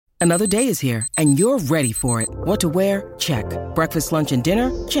Another day is here, and you're ready for it. What to wear? Check. Breakfast, lunch, and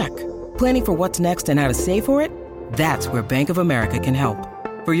dinner? Check. Planning for what's next and how to save for it? That's where Bank of America can help.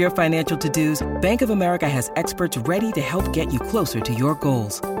 For your financial to-dos, Bank of America has experts ready to help get you closer to your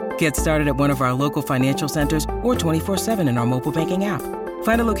goals. Get started at one of our local financial centers or 24/7 in our mobile banking app.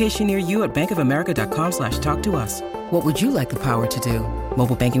 Find a location near you at bankofamerica.com/talktous. What would you like the power to do?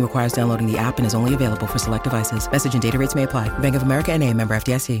 Mobile banking requires downloading the app and is only available for select devices. Message and data rates may apply. Bank of America N.A., member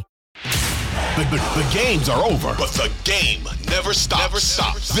FDIC. The games are over, but the game never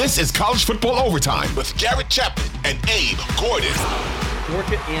stops. This is College Football Overtime with Garrett Chapman and Abe Gordon.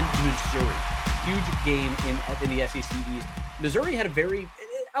 Georgia and Missouri. Huge game in the SEC East. Missouri had a very,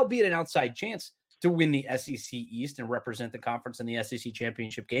 albeit an outside chance, to win the SEC East and represent the conference in the SEC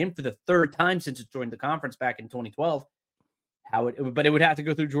championship game for the third time since it joined the conference back in 2012. But it would have to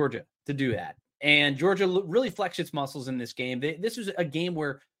go through Georgia to do that. And Georgia really flexed its muscles in this game. This was a game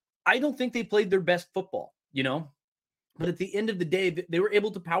where I don't think they played their best football, but at the end of the day, they were able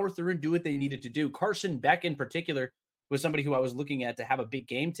to power through and do what they needed to do. Carson Beck in particular was somebody who I was looking at to have a big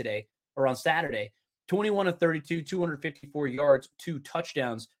game today or on Saturday. 21 of 32, 254 yards, 2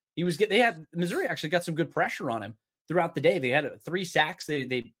 touchdowns. Missouri actually got some good pressure on him throughout the day. They had 3 sacks.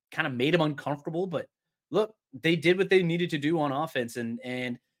 They kind of made him uncomfortable, but look, they did what they needed to do on offense, and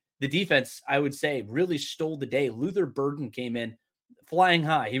the defense, I would say, really stole the day. Luther Burden came in flying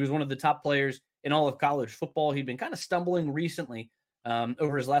high. He was one of the top players in all of college football. He'd been kind of stumbling recently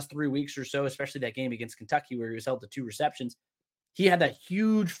over his last 3 weeks or so, especially that game against Kentucky where he was held to 2 receptions. He had that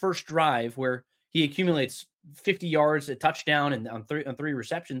huge first drive where he accumulates 50 yards, a touchdown, and on 3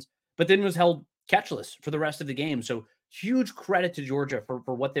 receptions, but then was held catchless for the rest of the game. So huge credit to Georgia for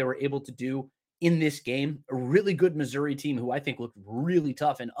what they were able to do in this game. A really good Missouri team who I think looked really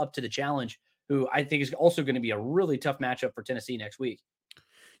tough and up to the challenge, who I think is also going to be a really tough matchup for Tennessee next week.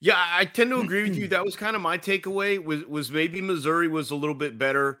 Yeah, I tend to agree with you. That was kind of my takeaway was maybe Missouri was a little bit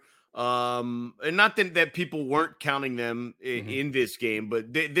better. And not that people weren't counting them in this game,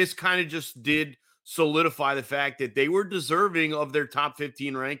 but this kind of just did solidify the fact that they were deserving of their top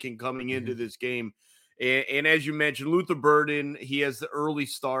 15 ranking coming into this game. And as you mentioned, Luther Burden, he has the early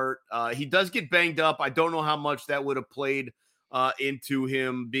start. He does get banged up. I don't know how much that would have played into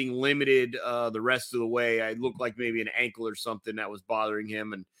him being limited the rest of the way. It looked like maybe an ankle or something that was bothering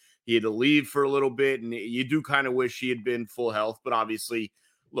him, and he had to leave for a little bit. And you do kind of wish he had been full health, but obviously,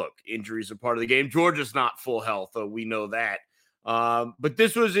 look, injuries are part of the game. Georgia's not full health, we know that. But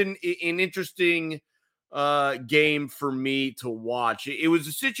this was an interesting game for me to watch. It was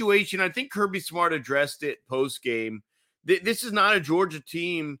a situation, I think Kirby Smart addressed it post-game. This is not a Georgia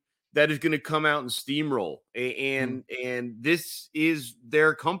team that is going to come out and steamroll. And this is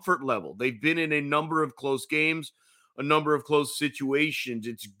their comfort level. They've been in a number of close games, a number of close situations.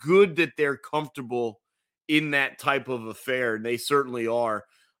 It's good that they're comfortable in that type of affair, and they certainly are.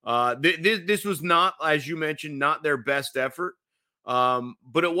 This was not, as you mentioned, not their best effort.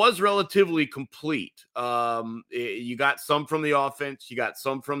 But it was relatively complete. You got some from the offense, you got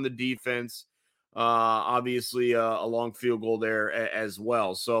some from the defense, obviously a long field goal there as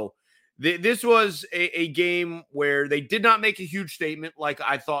well. So this was a game where they did not make a huge statement like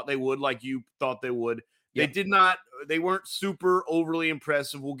I thought they would, like you thought they would. Yep. They weren't super overly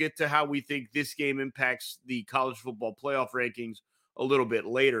impressive. We'll get to how we think this game impacts the college football playoff rankings a little bit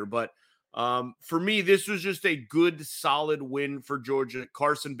later, but for me, this was just a good, solid win for Georgia.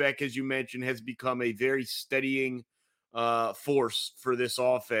 Carson Beck, as you mentioned, has become a very steadying force for this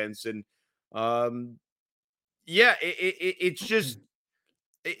offense. And it's just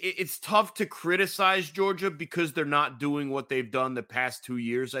it's tough to criticize Georgia because they're not doing what they've done the past 2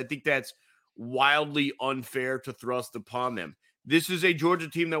 years. I think that's wildly unfair to thrust upon them. This is a Georgia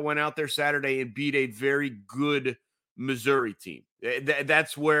team that went out there Saturday and beat a very good Missouri team.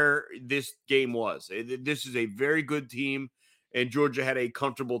 That's where this game was. This is a very good team, and Georgia had a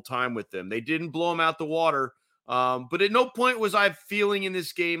comfortable time with them. They didn't blow them out the water, but at no point was I feeling in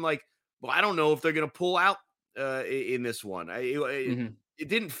this game like, well, I don't know if they're going to pull out in this one. It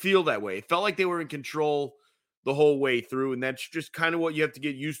didn't feel that way. It felt like they were in control the whole way through, and that's just kind of what you have to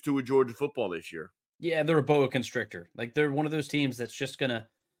get used to with Georgia football this year. Yeah, they're a boa constrictor. Like, they're one of those teams that's just going to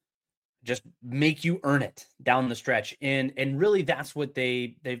just make you earn it down the stretch. And really that's what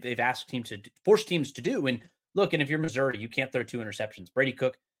they've asked teams to force teams to do. And look, and if you're Missouri, you can't throw 2 interceptions. Brady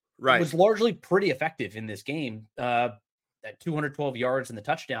Cook was largely pretty effective in this game. At 212 yards and the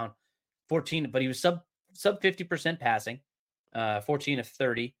touchdown, 14, but he was sub 50% passing, 14 of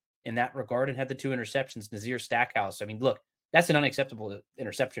 30 in that regard, and had the 2 interceptions. Nazir Stackhouse. I mean, look, that's an unacceptable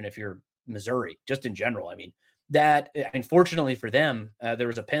interception if you're Missouri, just in general. I mean, that, unfortunately for them, there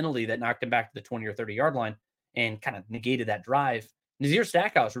was a penalty that knocked him back to the 20 or 30-yard line and kind of negated that drive. Nazir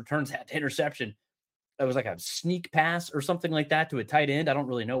Stackhouse returns that interception. It was like a sneak pass or something like that to a tight end. I don't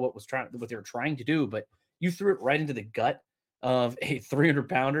really know what they were trying to do, but you threw it right into the gut of a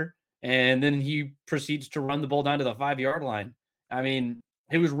 300-pounder, and then he proceeds to run the ball down to the 5-yard line. I mean,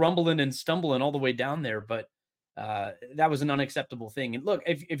 he was rumbling and stumbling all the way down there, but that was an unacceptable thing. And look,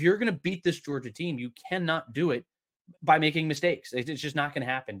 if you're going to beat this Georgia team, you cannot do it by making mistakes. It's just not going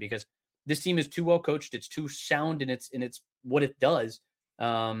to happen because this team is too well coached. It's too sound, and it's what it does.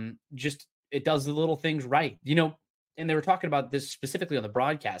 It does the little things right, and they were talking about this specifically on the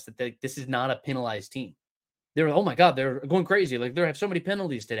broadcast, that this is not a penalized team. They were, oh my God, they're going crazy. Like, they have so many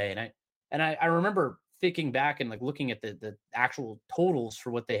penalties today. And I remember thinking back and like looking at the actual totals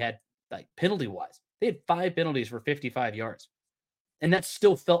for what they had, like penalty wise. They had 5 penalties for 55 yards. And that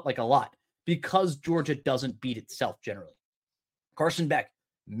still felt like a lot because Georgia doesn't beat itself generally. Carson Beck,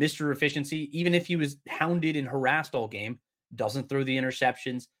 Mr. Efficiency, even if he was hounded and harassed all game, doesn't throw the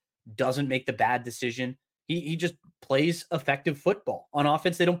interceptions, doesn't make the bad decision. He just plays effective football. On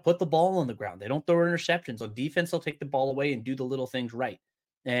offense, they don't put the ball on the ground. They don't throw interceptions. On defense, they'll take the ball away and do the little things right.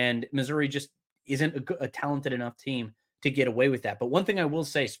 And Missouri just isn't a talented enough team to get away with that. But one thing I will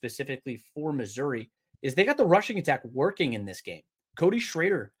say specifically for Missouri is they got the rushing attack working in this game. Cody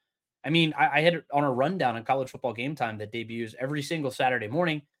Schrader, I mean, I had it on a rundown on College Football Game Time that debuts every single Saturday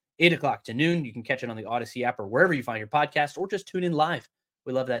morning, 8 o'clock to noon. You can catch it on the Odyssey app or wherever you find your podcast, or just tune in live.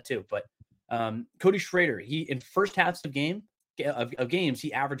 We love that too. But Cody Schrader, he in first halves of games,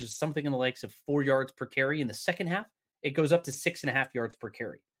 he averages something in the likes of 4 yards per carry. In the second half, it goes up to 6.5 yards per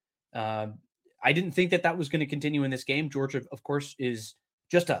carry. I didn't think that was going to continue in this game. Georgia, of course, is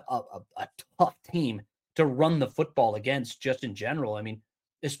just a tough team to run the football against just in general. I mean,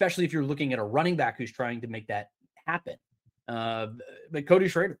 especially if you're looking at a running back who's trying to make that happen. But Cody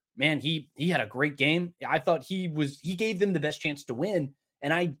Schrader, man, he had a great game. I thought he gave them the best chance to win.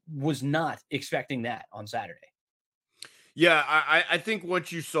 And I was not expecting that on Saturday. Yeah, I think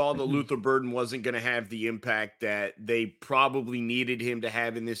once you saw that Luther Burden wasn't going to have the impact that they probably needed him to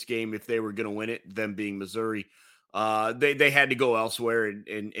have in this game if they were going to win it, them being Missouri, they had to go elsewhere.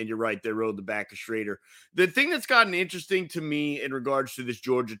 And you're right, they rode the back of Schrader. The thing that's gotten interesting to me in regards to this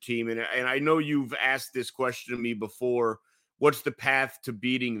Georgia team, and I know you've asked this question to me before, what's the path to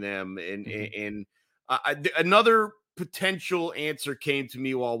beating them? And another potential answer came to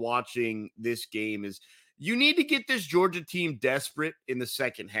me while watching this game is you need to get this Georgia team desperate in the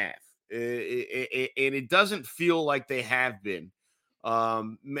second half. And it doesn't feel like they have been.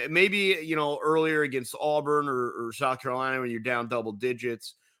 Maybe, earlier against Auburn or South Carolina when you're down double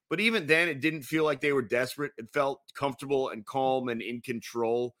digits. But even then, it didn't feel like they were desperate. It felt comfortable and calm and in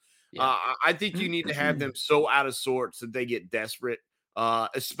control. Yeah. I think you need to have them so out of sorts that they get desperate.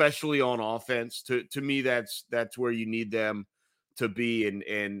 Especially on offense. To me, that's where you need them to be.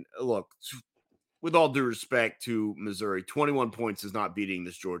 And look, with all due respect to Missouri, 21 points is not beating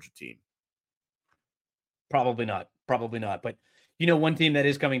this Georgia team. Probably not. But one team that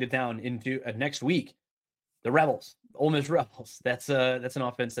is coming to town into next week, the Rebels, Ole Miss Rebels. That's an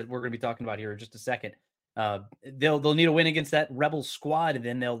offense that we're going to be talking about here in just a second. They'll need a win against that Rebels squad, and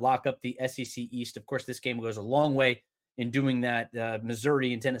then they'll lock up the SEC East. Of course, this game goes a long way in doing that.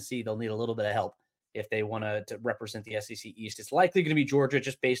 Missouri and Tennessee, they'll need a little bit of help if they want to represent the SEC East. It's likely going to be Georgia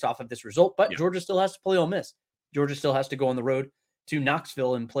just based off of this result, but yeah. Georgia still has to play Ole Miss. Georgia still has to go on the road to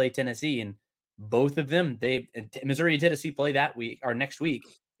Knoxville and play Tennessee, and both of them, Missouri and Tennessee play that week or next week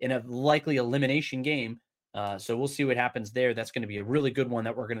in a likely elimination game. So we'll see what happens there. That's going to be a really good one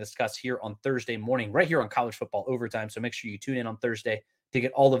that we're going to discuss here on Thursday morning, right here on College Football Overtime. So make sure you tune in on Thursday to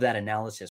get all of that analysis.